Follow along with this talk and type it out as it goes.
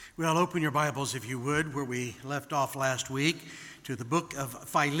Well, open your Bibles, if you would, where we left off last week, to the book of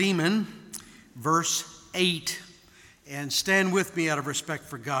Philemon, verse 8. And stand with me out of respect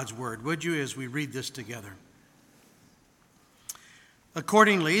for God's word, would you, as we read this together.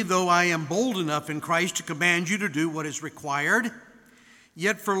 Accordingly, though I am bold enough in Christ to command you to do what is required,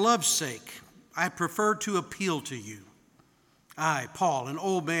 yet for love's sake, I prefer to appeal to you. I, Paul, an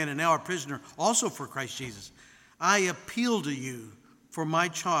old man and now a prisoner, also for Christ Jesus, I appeal to you for my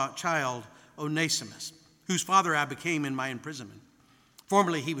child Onesimus, whose father I became in my imprisonment.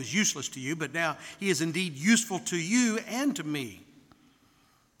 Formerly he was useless to you, but now he is indeed useful to you and to me.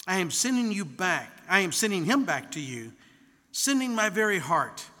 I am sending him back to you, sending my very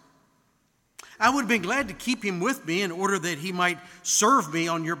heart. I would have been glad to keep him with me in order that he might serve me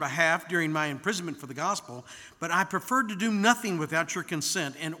on your behalf during my imprisonment for the gospel, but I preferred to do nothing without your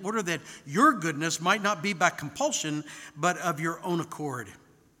consent in order that your goodness might not be by compulsion, but of your own accord.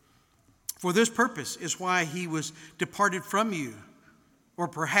 For this purpose is why he was departed from you, or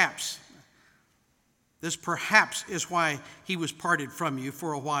perhaps is why he was parted from you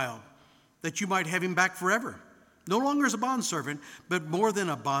for a while, that you might have him back forever, no longer as a bondservant, but more than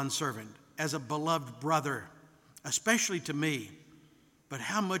a bondservant, as a beloved brother, especially to me, but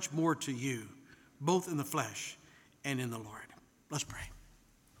how much more to you, both in the flesh and in the Lord. Let's pray.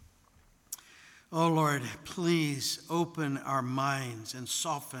 Oh Lord, please open our minds and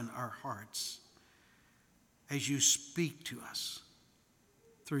soften our hearts as you speak to us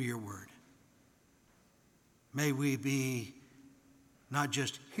through your word. May we be not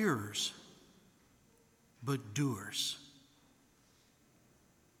just hearers, but doers.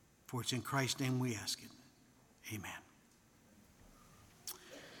 For it's in Christ's name we ask it. Amen.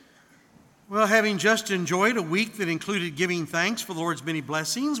 Well, having just enjoyed a week that included giving thanks for the Lord's many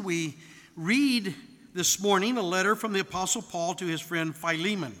blessings, we read this morning a letter from the Apostle Paul to his friend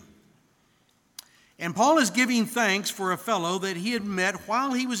Philemon. And Paul is giving thanks for a fellow that he had met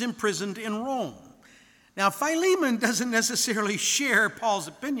while he was imprisoned in Rome. Now, Philemon doesn't necessarily share Paul's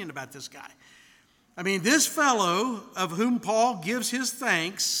opinion about this guy. I mean, this fellow of whom Paul gives his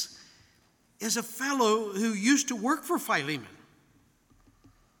thanks is a fellow who used to work for Philemon.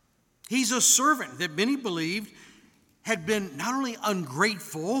 He's a servant that many believed had been not only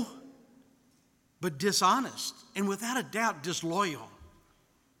ungrateful, but dishonest, and without a doubt disloyal.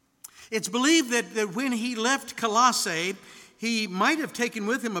 It's believed that when he left Colossae, he might have taken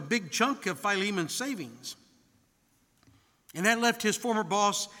with him a big chunk of Philemon's savings. And that left his former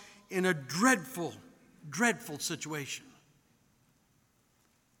boss in a dreadful, dreadful situation.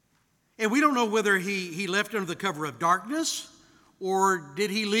 And we don't know whether he left under the cover of darkness, or did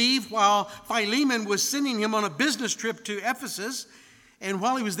he leave while Philemon was sending him on a business trip to Ephesus, and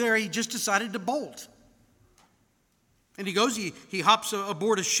while he was there, he just decided to bolt. And he goes, he hops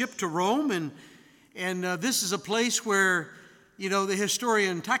aboard a ship to Rome, and this is a place where, the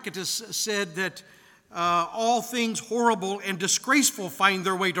historian Tacitus said that all things horrible and disgraceful find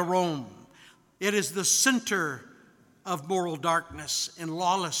their way to Rome. It is the center of moral darkness and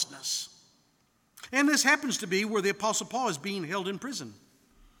lawlessness. And this happens to be where the Apostle Paul is being held in prison.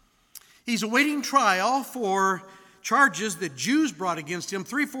 He's awaiting trial for charges that Jews brought against him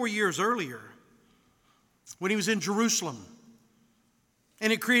 3-4 years earlier when he was in Jerusalem.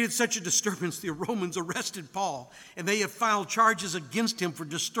 And it created such a disturbance, the Romans arrested Paul, and they have filed charges against him for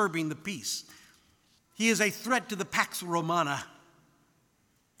disturbing the peace. He is a threat to the Pax Romana.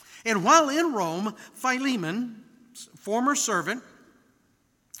 And while in Rome, Philemon, former servant,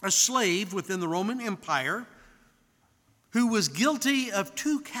 a slave within the Roman Empire, who was guilty of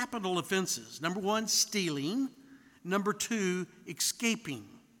 2 capital offenses. Number 1, stealing. Number 2, escaping.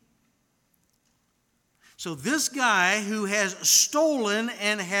 So this guy who has stolen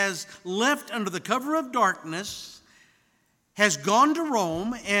and has left under the cover of darkness has gone to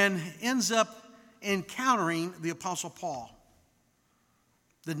Rome and ends up encountering the Apostle Paul.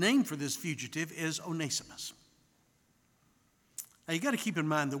 The name for this fugitive is Onesimus. Now, you got to keep in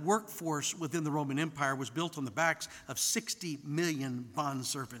mind the workforce within the Roman Empire was built on the backs of 60 million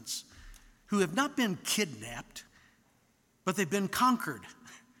bondservants who have not been kidnapped, but they've been conquered.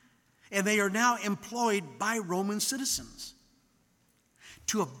 And they are now employed by Roman citizens.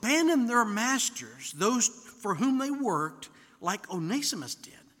 To abandon their masters, those for whom they worked, like Onesimus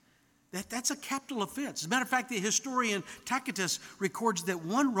did, that's a capital offense. As a matter of fact, the historian Tacitus records that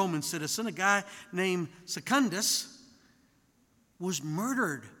one Roman citizen, a guy named Secundus, was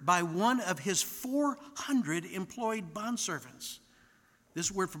murdered by one of his 400 employed bondservants.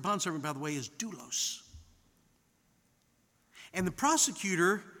 This word for bondservant, by the way, is doulos. And the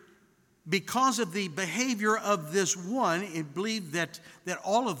prosecutor because of the behavior of this one, it believed that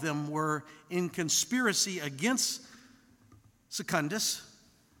all of them were in conspiracy against Secundus.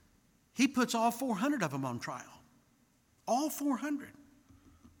 He puts all 400 of them on trial. All 400.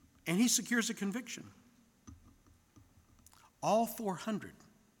 And he secures a conviction. All 400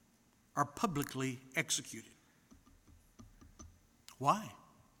 are publicly executed. Why?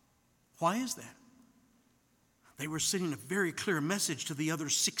 Why is that? They were sending a very clear message to the other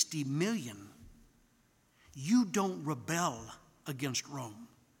 60 million. You don't rebel against Rome.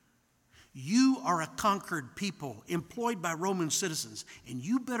 You are a conquered people employed by Roman citizens, and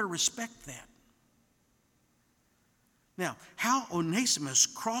you better respect that. Now, how Onesimus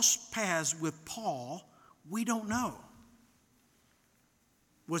crossed paths with Paul, we don't know.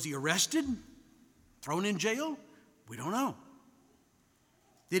 Was he arrested? Thrown in jail? We don't know.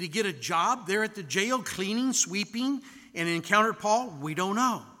 Did he get a job there at the jail, cleaning, sweeping, and encountered Paul? We don't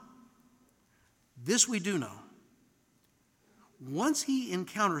know. This we do know. Once he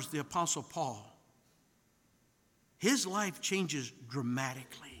encounters the Apostle Paul, his life changes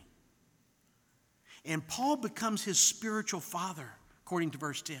dramatically. And Paul becomes his spiritual father, according to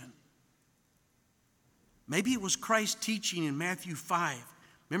verse 10. Maybe it was Christ's teaching in Matthew 5.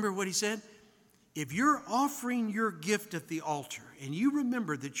 Remember what he said? If you're offering your gift at the altar and you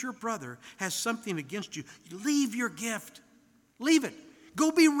remember that your brother has something against you, leave your gift. Leave it.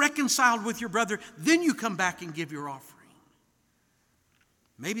 Go be reconciled with your brother. Then you come back and give your offering.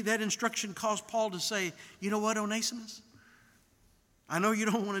 Maybe that instruction caused Paul to say, you know what, Onesimus? I know you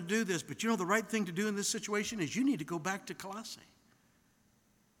don't want to do this, but you know the right thing to do in this situation is you need to go back to Colossae.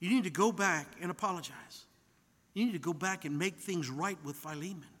 You need to go back and apologize. You need to go back and make things right with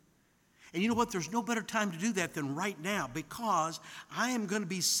Philemon. And you know what? There's no better time to do that than right now, because I am going to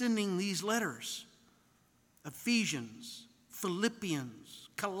be sending these letters. Ephesians, Philippians,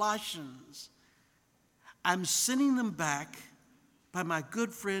 Colossians. I'm sending them back by my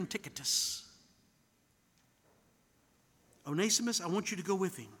good friend Tychicus. Onesimus, I want you to go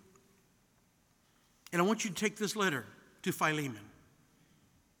with him. And I want you to take this letter to Philemon,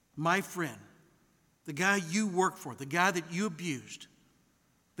 my friend, the guy you work for, the guy that you abused,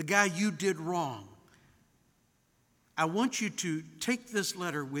 the guy you did wrong. I want you to take this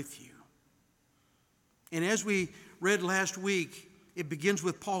letter with you. And as we read last week, it begins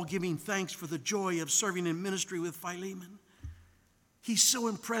with Paul giving thanks for the joy of serving in ministry with Philemon. He's so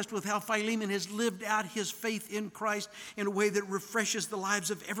impressed with how Philemon has lived out his faith in Christ in a way that refreshes the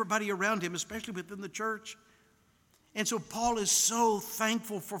lives of everybody around him, especially within the church. And so Paul is so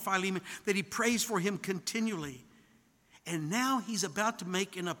thankful for Philemon that he prays for him continually. And now he's about to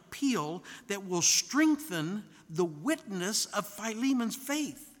make an appeal that will strengthen the witness of Philemon's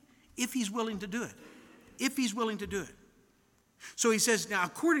faith, if he's willing to do it. If he's willing to do it. So he says, now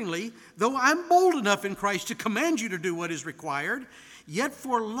accordingly, though I'm bold enough in Christ to command you to do what is required, yet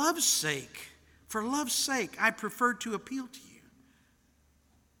for love's sake, I prefer to appeal to you.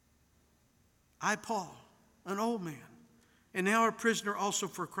 I, Paul, an old man, and now a prisoner also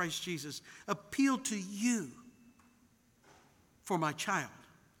for Christ Jesus, appeal to you for my child,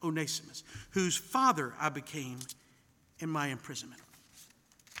 Onesimus, whose father I became in my imprisonment.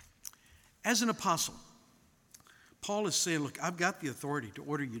 As an apostle, Paul is saying, look, I've got the authority to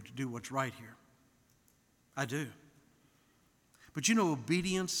order you to do what's right here. I do. But you know,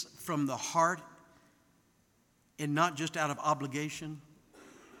 obedience from the heart and not just out of obligation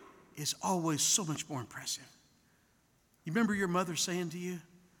is always so much more impressive. You remember your mother saying to you,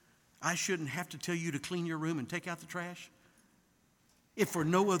 I shouldn't have to tell you to clean your room and take out the trash? If for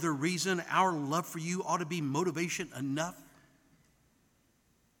no other reason, our love for you ought to be motivation enough.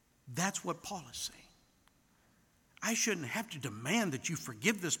 That's what Paul is saying. I shouldn't have to demand that you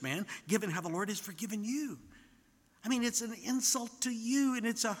forgive this man, given how the Lord has forgiven you. I mean, it's an insult to you, and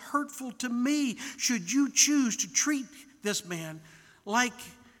it's a hurtful to me should you choose to treat this man like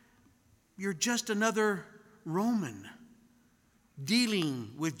you're just another Roman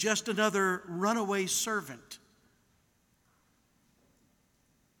dealing with just another runaway servant.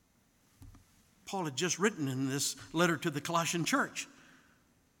 Paul had just written in this letter to the Colossian church,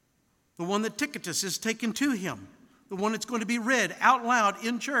 the one that Tychicus has taken to him, the one that's going to be read out loud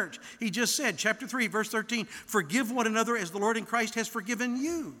in church. He just said, chapter 3, verse 13, forgive one another as the Lord in Christ has forgiven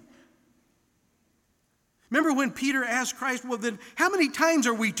you. Remember when Peter asked Christ, well then, how many times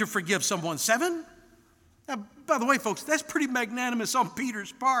are we to forgive someone? 7? Now, by the way, folks, that's pretty magnanimous on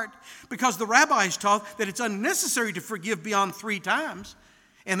Peter's part, because the rabbis taught that it's unnecessary to forgive beyond 3 times.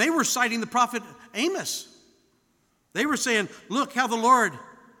 And they were citing the prophet Amos. They were saying, look how the Lord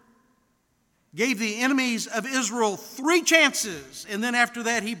gave the enemies of Israel 3 chances, and then after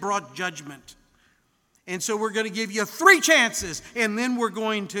that he brought judgment. And so we're going to give you 3 chances, and then we're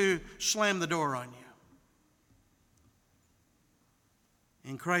going to slam the door on you.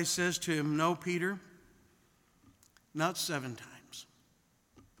 And Christ says to him, no, Peter, not 7 times,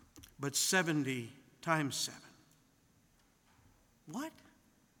 but 70 times 7. What?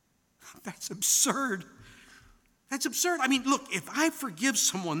 That's absurd. That's absurd. I mean, look, if I forgive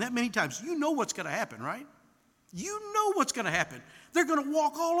someone that many times, you know what's going to happen, right? You know what's going to happen. They're going to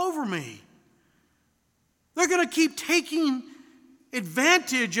walk all over me. They're going to keep taking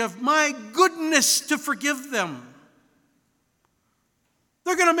advantage of my goodness to forgive them.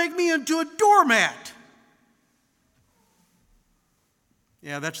 They're going to make me into a doormat.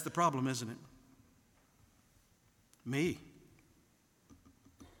 Yeah, that's the problem, isn't it? Me.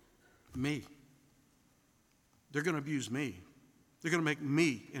 They're going to abuse me. They're going to make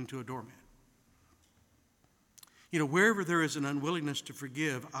me into a doormat. You know, wherever there is an unwillingness to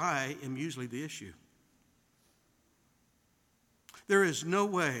forgive, I am usually the issue. There is no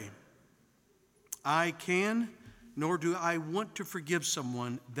way I can, nor do I want to forgive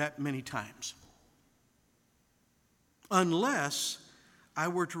someone that many times, unless I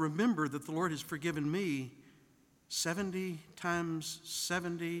were to remember that the Lord has forgiven me 70 times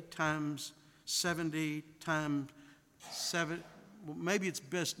 70 times 70 times 7. Well, maybe it's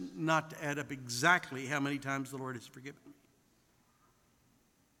best not to add up exactly how many times the Lord has forgiven me.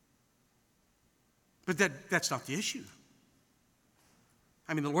 But that's not the issue.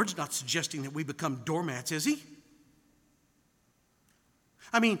 I mean, the Lord's not suggesting that we become doormats, is he?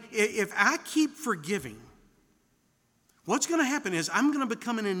 I mean, if I keep forgiving, what's going to happen is I'm going to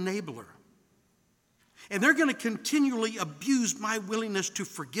become an enabler. And they're going to continually abuse my willingness to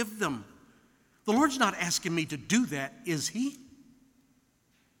forgive them. The Lord's not asking me to do that, is he?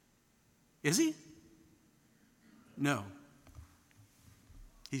 Is he? No,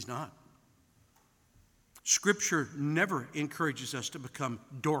 he's not. Scripture never encourages us to become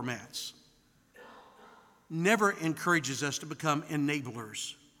doormats. Never encourages us to become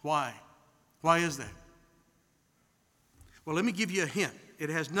enablers. Why? Why is that? Well, let me give you a hint.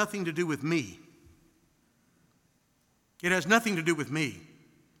 It has nothing to do with me. It has nothing to do with me.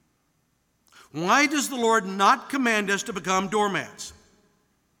 Why does the Lord not command us to become doormats?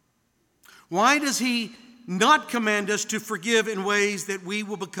 Why does he not command us to forgive in ways that we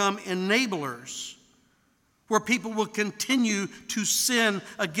will become enablers, where people will continue to sin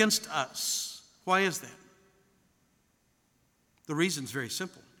against us? Why is that? The reason's very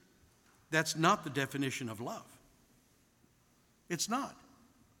simple. That's not the definition of love. It's not.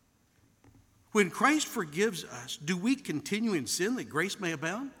 When Christ forgives us, do we continue in sin that grace may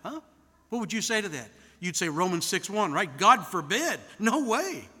abound? Huh? What would you say to that? You'd say Romans 6:1, right? God forbid. No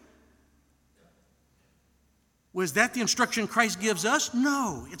way. Was that the instruction Christ gives us?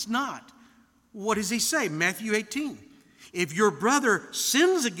 No, it's not. What does he say? Matthew 18. If your brother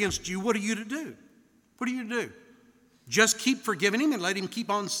sins against you, what are you to do? What are you to do? Just keep forgiving him and let him keep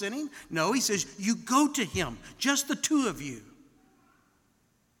on sinning? No, he says, you go to him, just the two of you.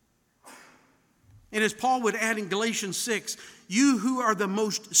 And as Paul would add in Galatians 6, you who are the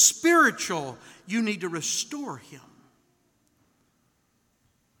most spiritual, you need to restore him.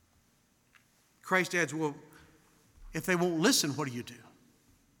 Christ adds, well, if they won't listen, what do you do?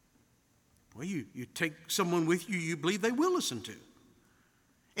 Well, you take someone with you you believe they will listen to.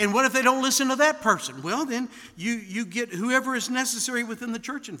 And what if they don't listen to that person? Well, then you get whoever is necessary within the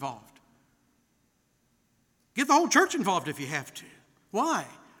church involved. Get the whole church involved if you have to. Why?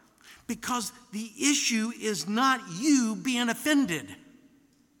 Because the issue is not you being offended.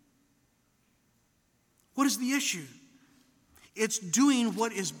 What is the issue? It's doing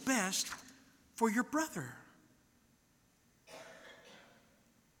what is best for your brother.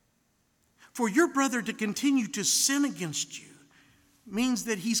 For your brother to continue to sin against you means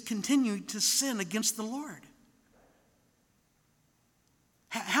that he's continuing to sin against the Lord.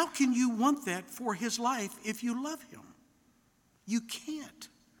 How can you want that for his life if you love him? You can't.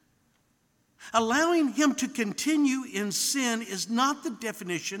 Allowing him to continue in sin is not the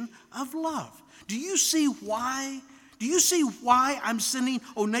definition of love. Do you see why? Do you see why I'm sending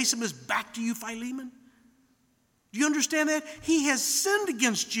Onesimus back to you, Philemon? Do you understand that? He has sinned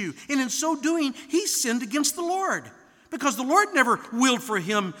against you, and in so doing, he sinned against the Lord. Because the Lord never willed for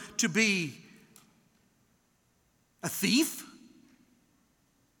him to be a thief.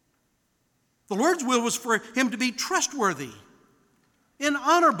 The Lord's will was for him to be trustworthy and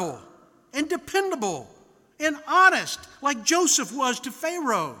honorable and dependable and honest, like Joseph was to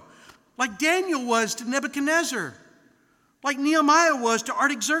Pharaoh, like Daniel was to Nebuchadnezzar, like Nehemiah was to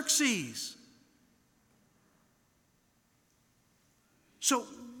Artaxerxes. So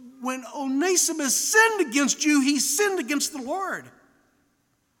when Onesimus sinned against you, he sinned against the Lord.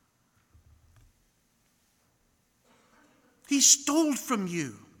 He stole from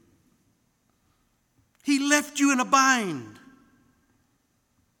you. He left you in a bind.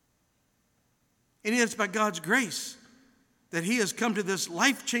 And it's by God's grace that he has come to this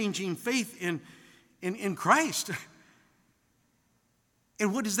life-changing faith in Christ.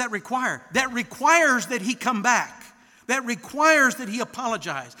 And what does that require? That requires that he come back. That requires that he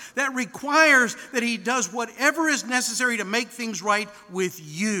apologize. That requires that he does whatever is necessary to make things right with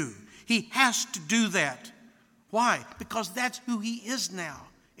you. He has to do that. Why? Because that's who he is now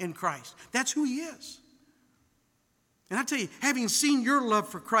in Christ. That's who he is. And I tell you, having seen your love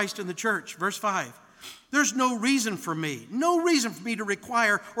for Christ in the church, verse 5, there's no reason for me to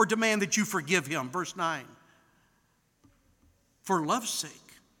require or demand that you forgive him, verse 9. For love's sake.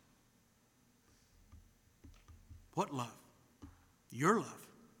 What love? Your love.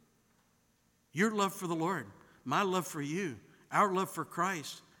 Your love for the Lord. My love for you. Our love for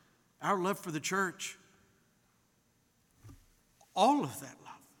Christ. Our love for the church. All of that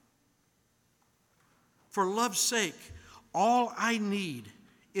love. For love's sake, all I need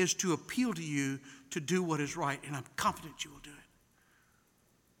is to appeal to you to do what is right, and I'm confident you will do it.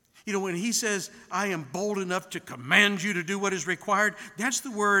 You know, when he says, I am bold enough to command you to do what is required, that's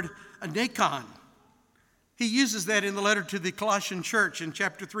the word anakon. He uses that in the letter to the Colossian church in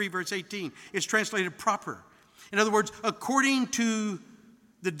chapter 3, verse 18. It's translated proper. In other words, according to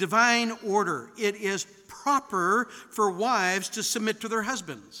the divine order, it is proper for wives to submit to their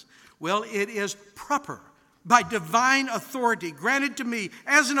husbands. Well, it is proper by divine authority granted to me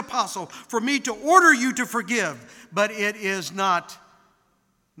as an apostle for me to order you to forgive, but it is not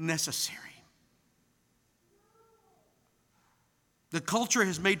necessary. The culture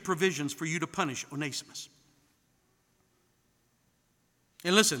has made provisions for you to punish Onesimus.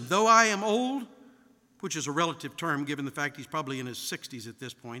 And listen, though I am old, which is a relative term given the fact he's probably in his 60s at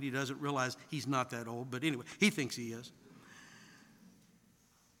this point. He doesn't realize he's not that old, but anyway, he thinks he is.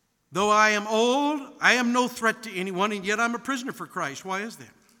 Though I am old, I am no threat to anyone, and yet I'm a prisoner for Christ. Why is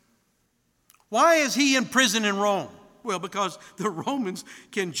that? Why is he in prison in Rome? Well, because the Romans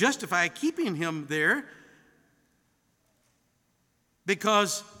can justify keeping him there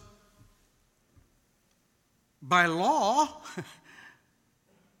because by law,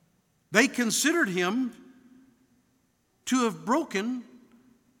 they considered him to have broken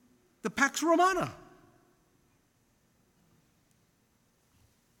the Pax Romana.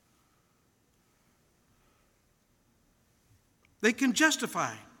 They can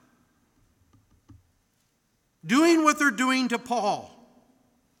justify doing what they're doing to Paul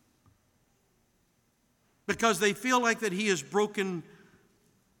because they feel like that he has broken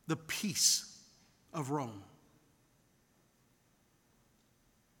the peace of Rome.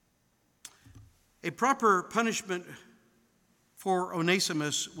 A proper punishment for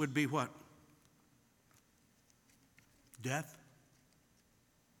Onesimus would be what? Death.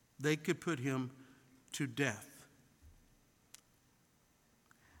 They could put him to death.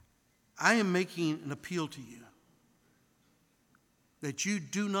 I am making an appeal to you that you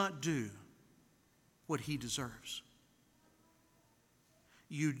do not do what he deserves.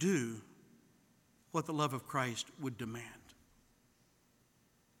 You do what the love of Christ would demand.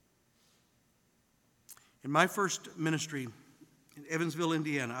 In my first ministry in Evansville,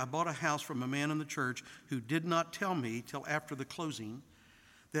 Indiana, I bought a house from a man in the church who did not tell me till after the closing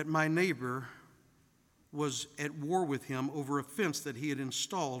that my neighbor was at war with him over a fence that he had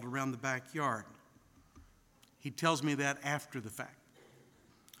installed around the backyard. He tells me that after the fact.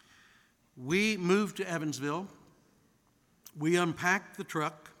 We moved to Evansville. We unpacked the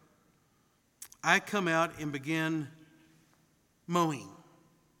truck. I come out and begin mowing.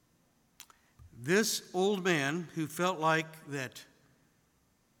 This old man who felt like that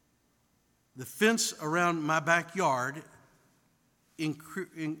the fence around my backyard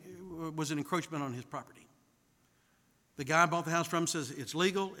was an encroachment on his property. The guy I bought the house from says it's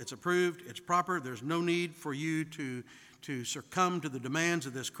legal, it's approved, it's proper. There's no need for you to succumb to the demands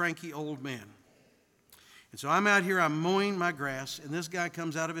of this cranky old man. And so I'm out here, I'm mowing my grass, and this guy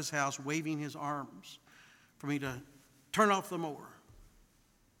comes out of his house waving his arms for me to turn off the mower.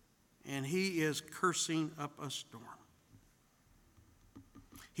 And he is cursing up a storm.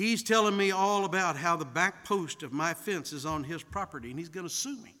 He's telling me all about how the back post of my fence is on his property, and he's going to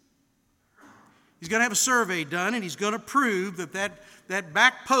sue me. He's going to have a survey done, and he's going to prove that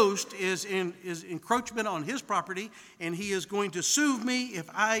back post is encroachment on his property, and he is going to sue me if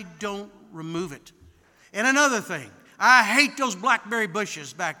I don't remove it. And another thing, I hate those blackberry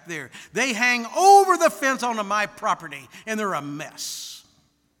bushes back there. They hang over the fence onto my property, and they're a mess.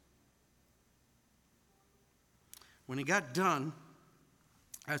 When he got done,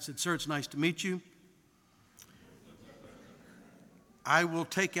 I said, "Sir, it's nice to meet you. I will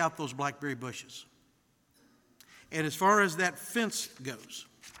take out those blackberry bushes. And as far as that fence goes,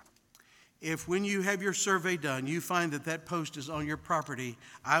 if when you have your survey done, you find that that post is on your property,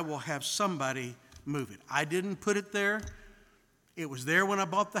 I will have somebody move it. I didn't put it there. It was there when I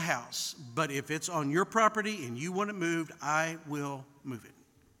bought the house. But if it's on your property and you want it moved, I will move it."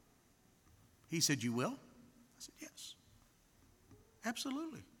 He said, "You will?" I said, "Yes,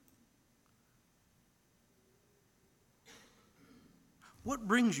 absolutely." "What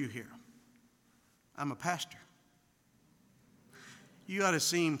brings you here?" "I'm a pastor." You ought to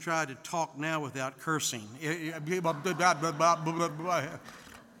see him try to talk now without cursing.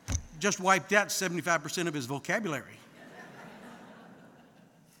 Just wiped out 75% of his vocabulary.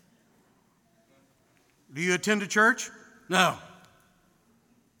 "Do you attend a church?" "No."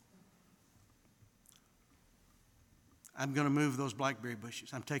 "I'm going to move those blackberry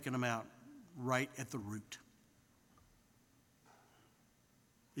bushes. I'm taking them out right at the root."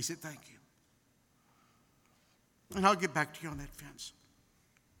 He said, "Thank you. And I'll get back to you on that fence."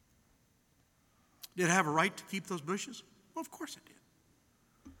 Did I have a right to keep those bushes? Well, of course I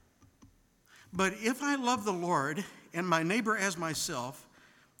did. But if I love the Lord and my neighbor as myself,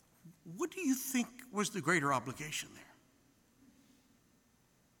 what do you think was the greater obligation there?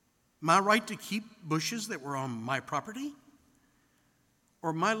 My right to keep bushes that were on my property?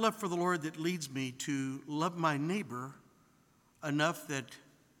 Or my love for the Lord that leads me to love my neighbor enough that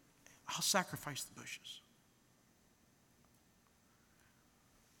I'll sacrifice the bushes?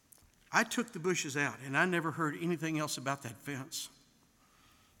 I took the bushes out, and I never heard anything else about that fence.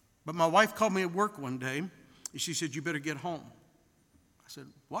 But my wife called me at work one day, and she said, "You better get home." I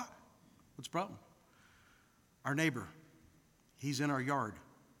said, "Why? What's the problem?" "Our neighbor, he's in our yard."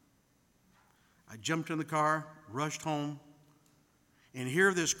 I jumped in the car, rushed home, and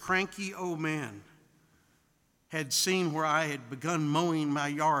here this cranky old man had seen where I had begun mowing my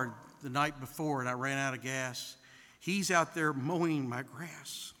yard the night before, and I ran out of gas. He's out there mowing my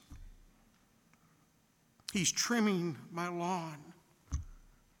grass. He's trimming my lawn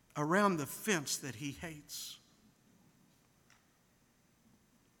around the fence that he hates.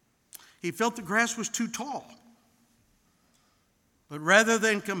 He felt the grass was too tall. But rather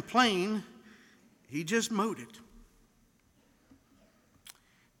than complain, he just mowed it.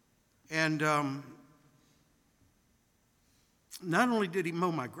 And not only did he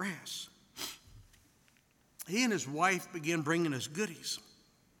mow my grass, he and his wife began bringing us goodies,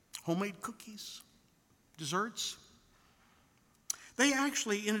 homemade cookies, desserts. They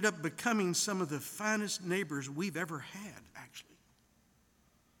actually ended up becoming some of the finest neighbors we've ever had, actually.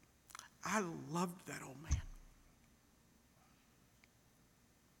 I loved that old man.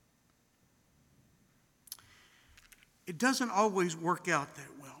 It doesn't always work out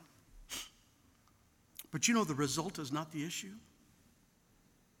that well. But you know, the result is not the issue.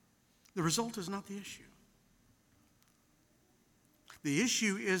 The result is not the issue. The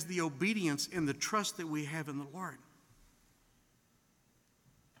issue is the obedience and the trust that we have in the Lord.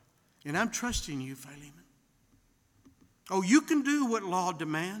 And I'm trusting you, Philemon. Oh, you can do what law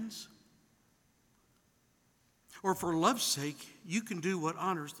demands. Or for love's sake, you can do what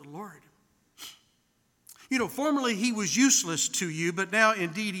honors the Lord. You know, formerly he was useless to you, but now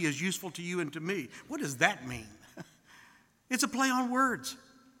indeed he is useful to you and to me. What does that mean? It's a play on words.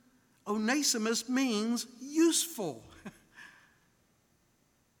 Onesimus means useful.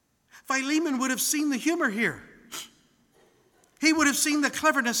 Philemon would have seen the humor here. He would have seen the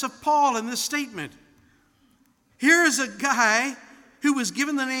cleverness of Paul in this statement. Here is a guy who was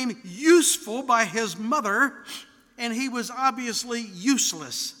given the name useful by his mother, and he was obviously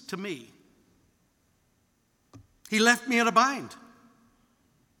useless to me. He left me in a bind.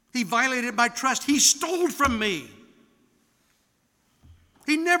 He violated my trust. He stole from me.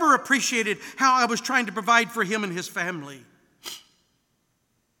 He never appreciated how I was trying to provide for him and his family.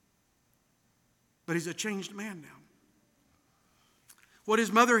 But he's a changed man now. What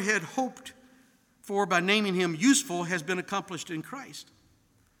his mother had hoped for by naming him useful has been accomplished in Christ.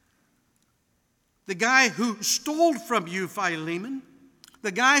 The guy who stole from you, Philemon,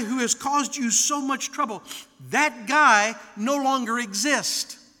 the guy who has caused you so much trouble, that guy no longer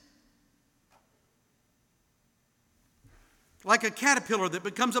exists. Like a caterpillar that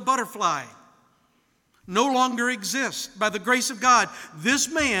becomes a butterfly, no longer exists by the grace of God. This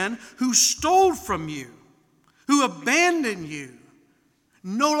man who stole from you, who abandoned you,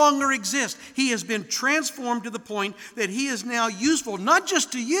 no longer exist. He has been transformed to the point that he is now useful, not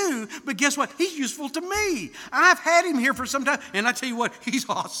just to you, but guess what? He's useful to me. I've had him here for some time, and I tell you what, he's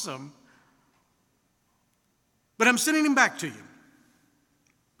awesome. But I'm sending him back to you.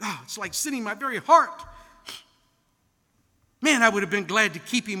 Oh, it's like sending my very heart. Man, I would have been glad to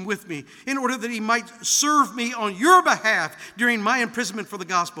keep him with me in order that he might serve me on your behalf during my imprisonment for the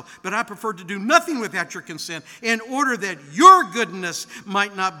gospel. But I preferred to do nothing without your consent in order that your goodness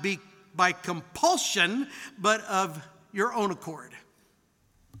might not be by compulsion, but of your own accord.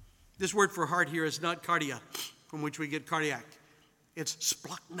 This word for heart here is not cardia, from which we get cardiac. It's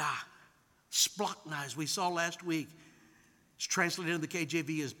splachna. Splachna, as we saw last week. It's translated in the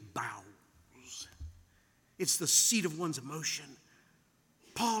KJV as bowels. It's the seat of one's emotion.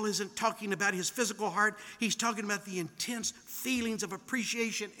 Paul isn't talking about his physical heart. He's talking about the intense feelings of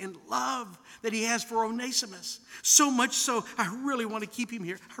appreciation and love that he has for Onesimus. So much so, I really want to keep him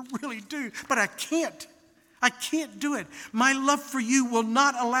here. I really do. But I can't. I can't do it. My love for you will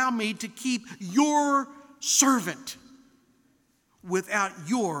not allow me to keep your servant without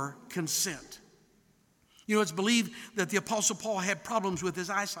your consent. You know, it's believed that the Apostle Paul had problems with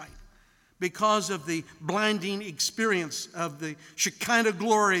his eyesight because of the blinding experience of the Shekinah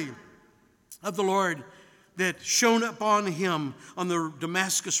glory of the Lord that shone upon him on the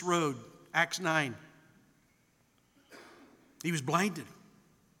Damascus road, Acts 9. He was blinded.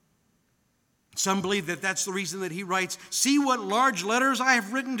 Some believe that that's the reason that he writes, "See what large letters I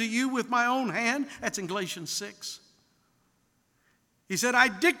have written to you with my own hand." That's in Galatians 6. He said, "I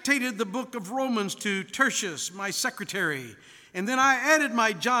dictated the book of Romans to Tertius, my secretary, and then I added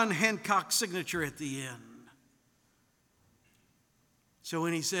my John Hancock signature at the end." So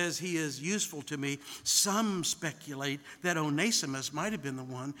when he says he is useful to me, some speculate that Onesimus might have been the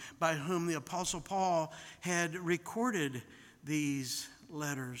one by whom the Apostle Paul had recorded these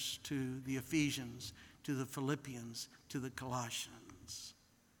letters to the Ephesians, to the Philippians, to the Colossians.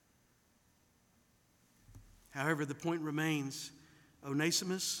 However, the point remains,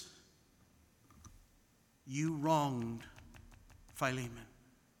 Onesimus, you wronged Philemon.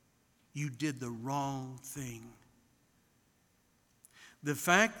 You did the wrong thing. The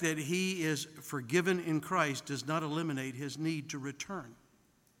fact that he is forgiven in Christ does not eliminate his need to return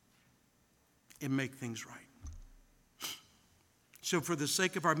and make things right. So for the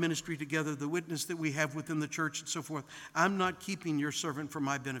sake of our ministry together, the witness that we have within the church and so forth, I'm not keeping your servant for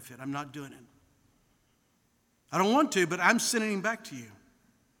my benefit. I'm not doing it. I don't want to, but I'm sending him back to you.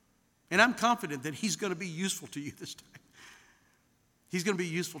 And I'm confident that he's going to be useful to you this time. He's going to be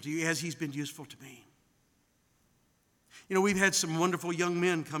useful to you as he's been useful to me. You know, we've had some wonderful young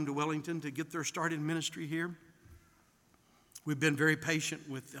men come to Wellington to get their start in ministry here. We've been very patient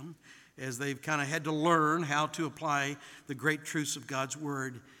with them as they've kind of had to learn how to apply the great truths of God's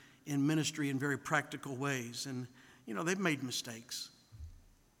word in ministry in very practical ways. And, you know, they've made mistakes.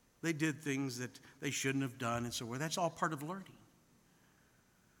 They did things that they shouldn't have done and so forth. That's all part of learning.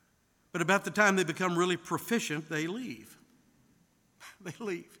 But about the time they become really proficient, they leave. They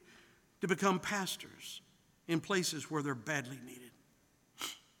leave to become pastors in places where they're badly needed.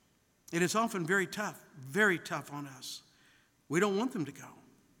 And it's often very tough on us. We don't want them to go.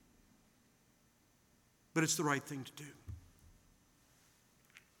 But it's the right thing to do.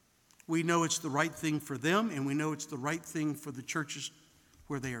 We know it's the right thing for them, and we know it's the right thing for the churches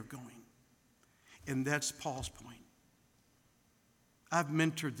where they are going. And that's Paul's point. I've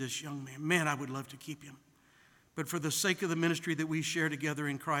mentored this young man. Man, I would love to keep him. But for the sake of the ministry that we share together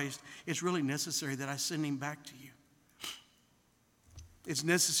in Christ, it's really necessary that I send him back to you. It's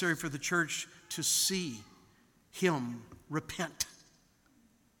necessary for the church to see him repent.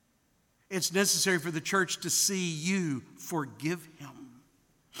 It's necessary for the church to see you forgive him.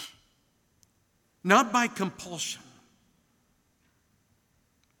 Not by compulsion,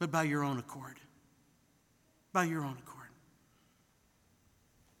 but by your own accord. By your own accord.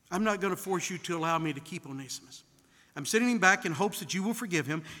 I'm not going to force you to allow me to keep Onesimus. I'm sending him back in hopes that you will forgive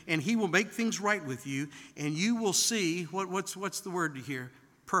him, and he will make things right with you, and you will see, what's the word here?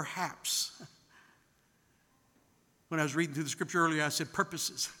 Perhaps. When I was reading through the scripture earlier, I said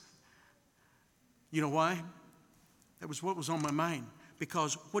purposes. You know why? That was what was on my mind.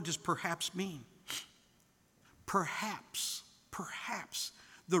 Because what does perhaps mean? Perhaps.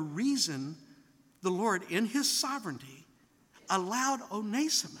 The reason the Lord, in his sovereignty, allowed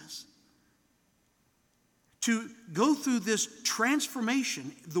Onesimus to go through this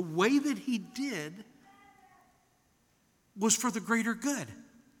transformation the way that he did was for the greater good.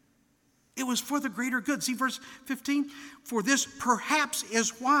 It was for the greater good. See verse 15? For this perhaps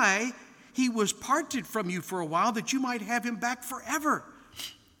is why he was parted from you for a while, that you might have him back forever.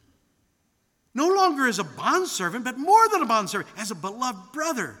 longer as a bondservant, but more than a bondservant, as a beloved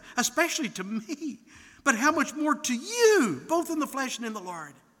brother, especially to me. But how much more to you, both in the flesh and in the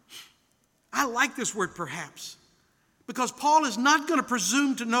Lord. I like this word perhaps, because Paul is not going to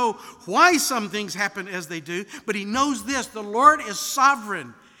presume to know why some things happen as they do, but he knows this: the Lord is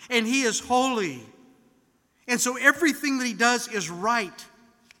sovereign and he is holy. And so everything that he does is right.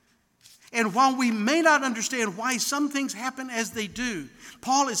 And while we may not understand why some things happen as they do,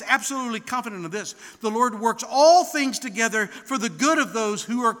 Paul is absolutely confident of this: the Lord works all things together for the good of those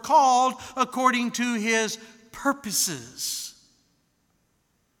who are called according to his purposes.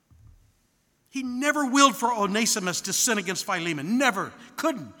 He never willed for Onesimus to sin against Philemon. Never.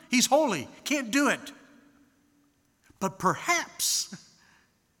 Couldn't. He's holy. Can't do it. But perhaps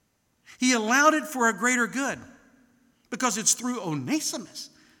he allowed it for a greater good, because it's through Onesimus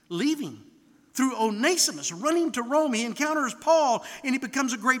leaving, through Onesimus running to Rome, he encounters Paul, and he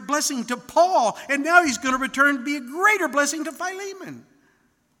becomes a great blessing to Paul. And now he's going to return to be a greater blessing to Philemon.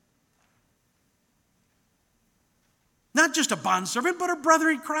 Not just a bondservant, but a brother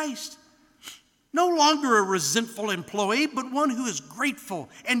in Christ. No longer a resentful employee, but one who is grateful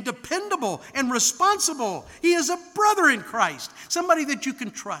and dependable and responsible. He is a brother in Christ, somebody that you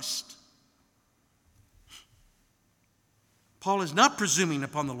can trust. Paul is not presuming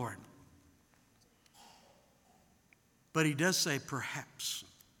upon the Lord. But he does say, perhaps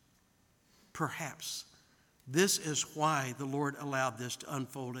this is why the Lord allowed this to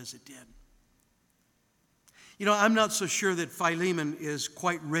unfold as it did. You know, I'm not so sure that Philemon is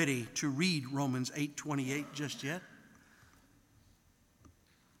quite ready to read Romans 8:28 just yet.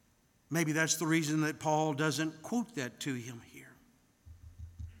 Maybe that's the reason that Paul doesn't quote that to him here.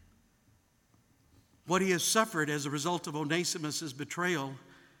 What he has suffered as a result of Onesimus' betrayal,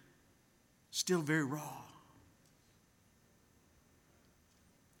 still very raw.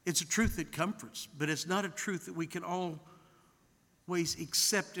 It's a truth that comforts, but it's not a truth that we can always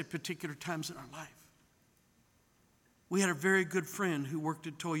accept at particular times in our life. We had a very good friend who worked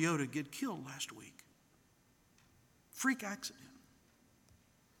at Toyota get killed last week. Freak accident.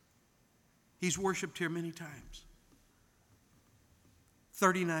 He's worshiped here many times.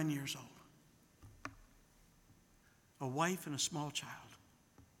 39 years old. A wife and a small child.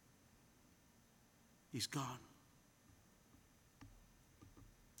 He's gone.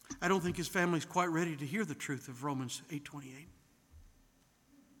 I don't think his family's quite ready to hear the truth of Romans 8:28.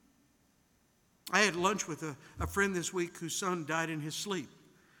 I had lunch with a friend this week whose son died in his sleep.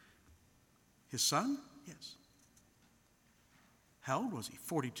 His son? Yes. How old was he?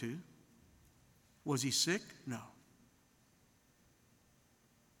 42. Was he sick? No.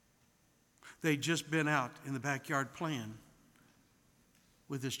 They'd just been out in the backyard playing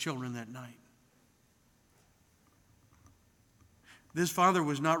with his children that night. This father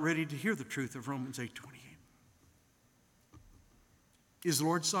was not ready to hear the truth of Romans 8:28. Is the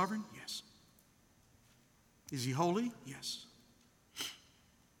Lord sovereign? Yes. Is he holy? Yes.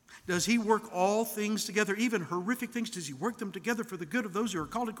 Does he work all things together, even horrific things? Does he work them together for the good of those who are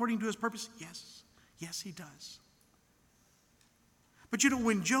called according to his purpose? Yes. Yes, he does. But you know,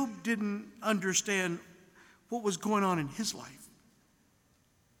 when Job didn't understand what was going on in his life,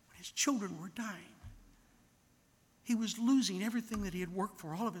 when his children were dying, he was losing everything that he had worked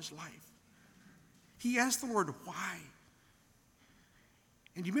for all of his life. He asked the Lord, why?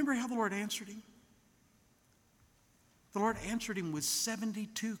 And do you remember how the Lord answered him? The Lord answered him with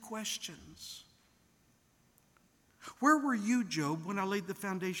 72 questions. Where were you, Job, when I laid the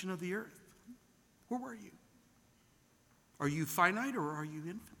foundation of the earth? Where were you? Are you finite or are you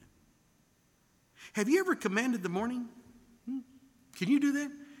infinite? Have you ever commanded the morning? Can you do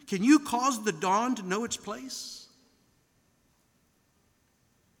that? Can you cause the dawn to know its place?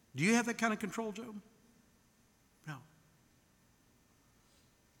 Do you have that kind of control, Job? No.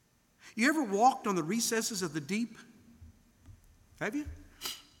 You ever walked on the recesses of the deep? Have you?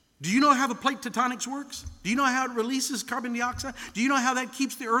 Do you know how the plate tectonics works? Do you know how it releases carbon dioxide? Do you know how that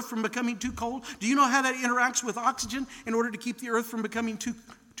keeps the earth from becoming too cold? Do you know how that interacts with oxygen in order to keep the earth from becoming too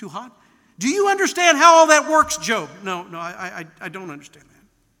hot? Do you understand how all that works, Job? No, I don't understand that.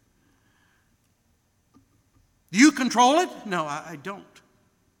 Do you control it? No, I don't.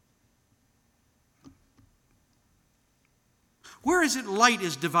 Where is it light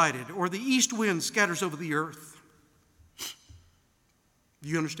is divided, or the east wind scatters over the earth? Do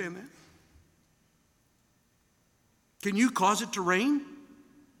you understand that? Can you cause it to rain?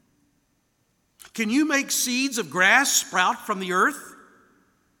 Can you make seeds of grass sprout from the earth?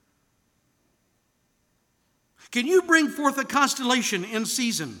 Can you bring forth a constellation in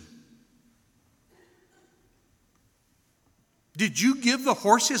season? Did you give the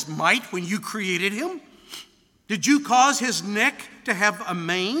horse his might when you created him? Did you cause his neck to have a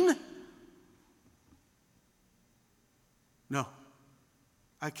mane? No,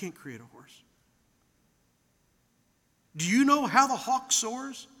 I can't create a horse. Do you know how the hawk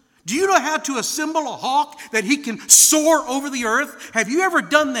soars? Do you know how to assemble a hawk that he can soar over the earth? Have you ever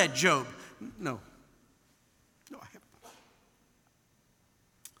done that, Job? No. No, I haven't.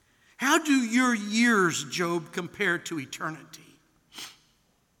 How do your years, Job, compare to eternity?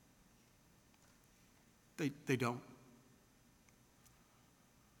 They don't.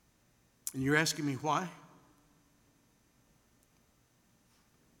 And you're asking me why?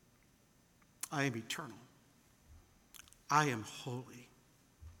 I am eternal. I am holy.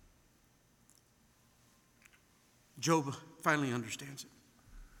 Job finally understands it.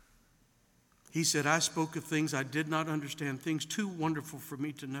 He said, I spoke of things I did not understand, things too wonderful for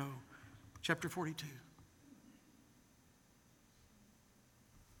me to know. Chapter 42.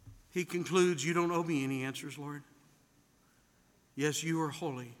 He concludes, you don't owe me any answers, Lord. Yes, you are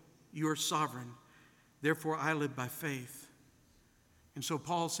holy. You are sovereign. Therefore, I live by faith. And so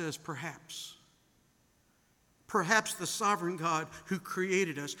Paul says, perhaps the sovereign God who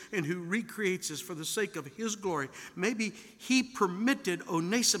created us and who recreates us for the sake of his glory, maybe he permitted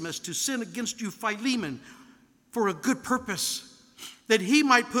Onesimus to sin against you, Philemon, for a good purpose, that he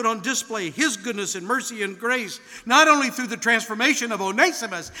might put on display his goodness and mercy and grace, not only through the transformation of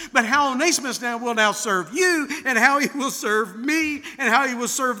Onesimus, but how Onesimus will now serve you, and how he will serve me, and how he will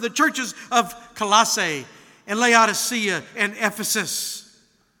serve the churches of Colossae and Laodicea and Ephesus.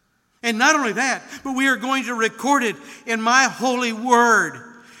 And not only that, but we are going to record it in my holy word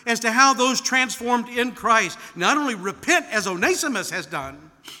as to how those transformed in Christ not only repent as Onesimus has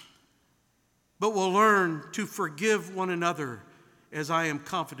done, but will learn to forgive one another, as I am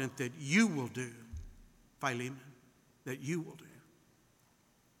confident that you will do, Philemon, that you will do.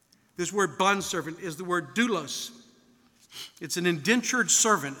 This word bondservant is the word doulos. It's an indentured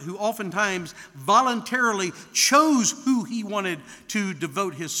servant who oftentimes voluntarily chose who he wanted to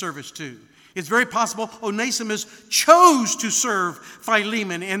devote his service to. It's very possible Onesimus chose to serve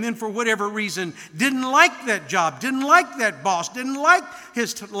Philemon and then for whatever reason didn't like that job, didn't like that boss, didn't like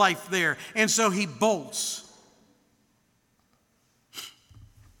his life there, and so he bolts.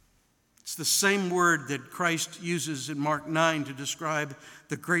 It's the same word that Christ uses in Mark 9 to describe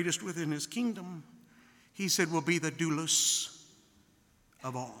the greatest within his kingdom. He said will be the doulos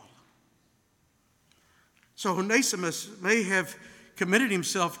of all. So Onesimus may have committed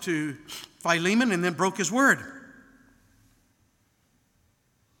himself to Philemon and then broke his word.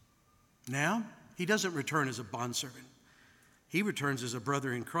 Now, he doesn't return as a bondservant. He returns as a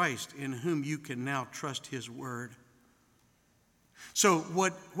brother in Christ in whom you can now trust his word. So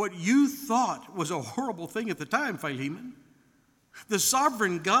what you thought was a horrible thing at the time, Philemon, the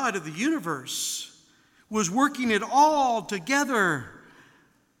sovereign God of the universe was working it all together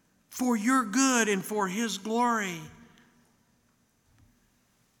for your good and for his glory.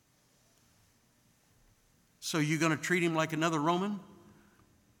 So you're going to treat him like another Roman?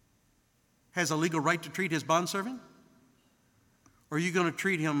 Has a legal right to treat his bondservant? Or are you going to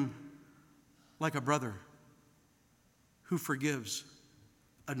treat him like a brother who forgives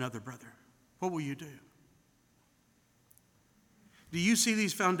another brother? What will you do? Do you see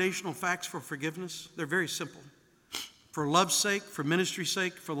these foundational facts for forgiveness? They're very simple. For love's sake, for ministry's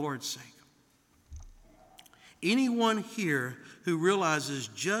sake, for the Lord's sake. Anyone here who realizes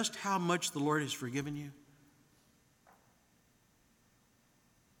just how much the Lord has forgiven you?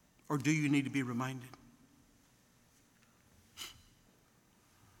 Or do you need to be reminded?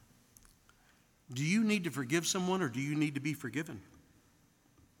 Do you need to forgive someone or do you need to be forgiven?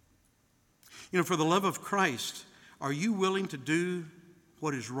 You know, for the love of Christ, are you willing to do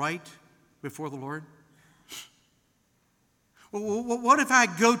what is right before the Lord? Well, what if I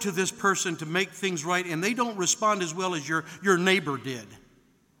go to this person to make things right and they don't respond as well as your neighbor did?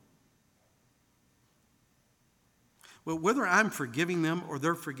 Well, whether I'm forgiving them or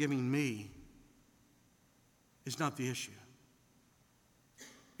they're forgiving me is not the issue.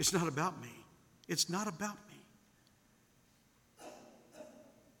 It's not about me. It's not about me.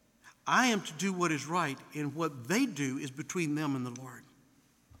 I am to do what is right, and what they do is between them and the Lord.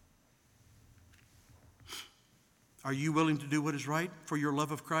 Are you willing to do what is right for your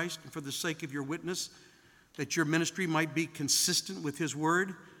love of Christ and for the sake of your witness, that your ministry might be consistent with his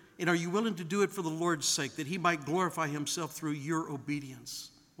word? And are you willing to do it for the Lord's sake, that he might glorify himself through your obedience?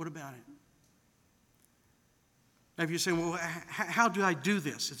 What about it? Now, if you're saying, well, how do I do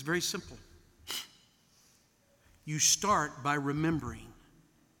this? It's very simple. You start by remembering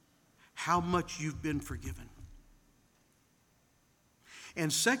how much you've been forgiven.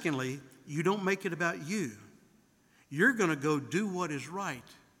 And secondly, you don't make it about you. You're going to go do what is right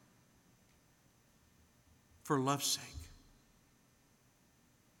for love's sake.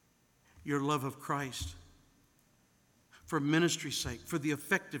 Your love of Christ, for ministry's sake, for the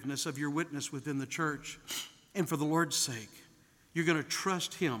effectiveness of your witness within the church, and for the Lord's sake. You're going to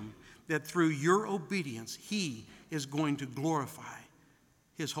trust Him that through your obedience, He is going to glorify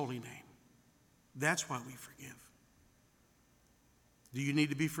His holy name. That's why we forgive. Do you need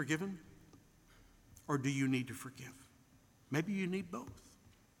to be forgiven? Or do you need to forgive? Maybe you need both.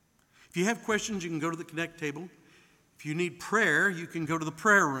 If you have questions, you can go to the Connect table. If you need prayer, you can go to the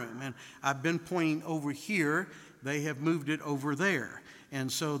prayer room. And I've been pointing over here. They have moved it over there.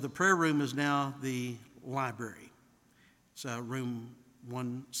 And so the prayer room is now the library. It's room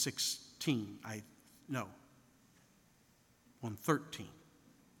 116. 113.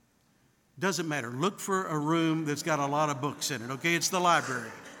 Doesn't matter. Look for a room that's got a lot of books in it, okay? It's the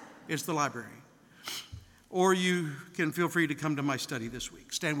library. It's the library. Or you can feel free to come to my study this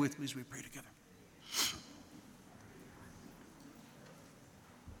week. Stand with me as we pray together.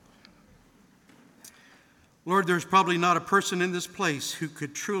 Lord, there's probably not a person in this place who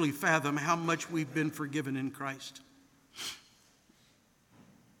could truly fathom how much we've been forgiven in Christ.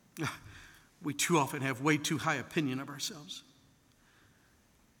 We too often have way too high opinion of ourselves.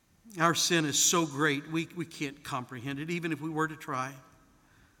 Our sin is so great, we can't comprehend it, even if we were to try.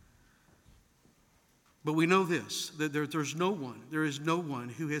 But we know this, that there is no one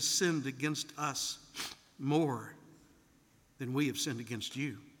who has sinned against us more than we have sinned against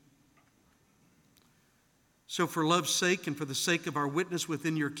you. So for love's sake and for the sake of our witness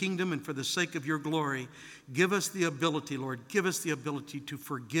within your kingdom and for the sake of your glory, give us the ability, Lord, give us the ability to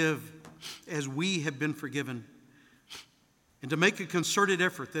forgive as we have been forgiven. And to make a concerted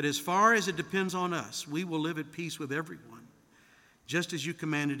effort that as far as it depends on us, we will live at peace with everyone, just as you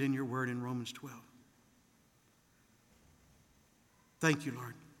commanded in your word in Romans 12. Thank you,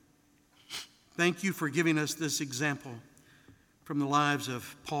 Lord. Thank you for giving us this example from the lives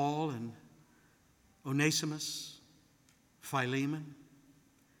of Paul and Onesimus, Philemon.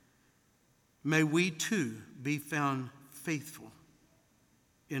 May we too be found faithful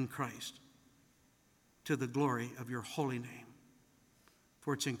in Christ to the glory of your holy name.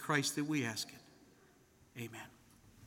 For it's in Christ that we ask it. Amen.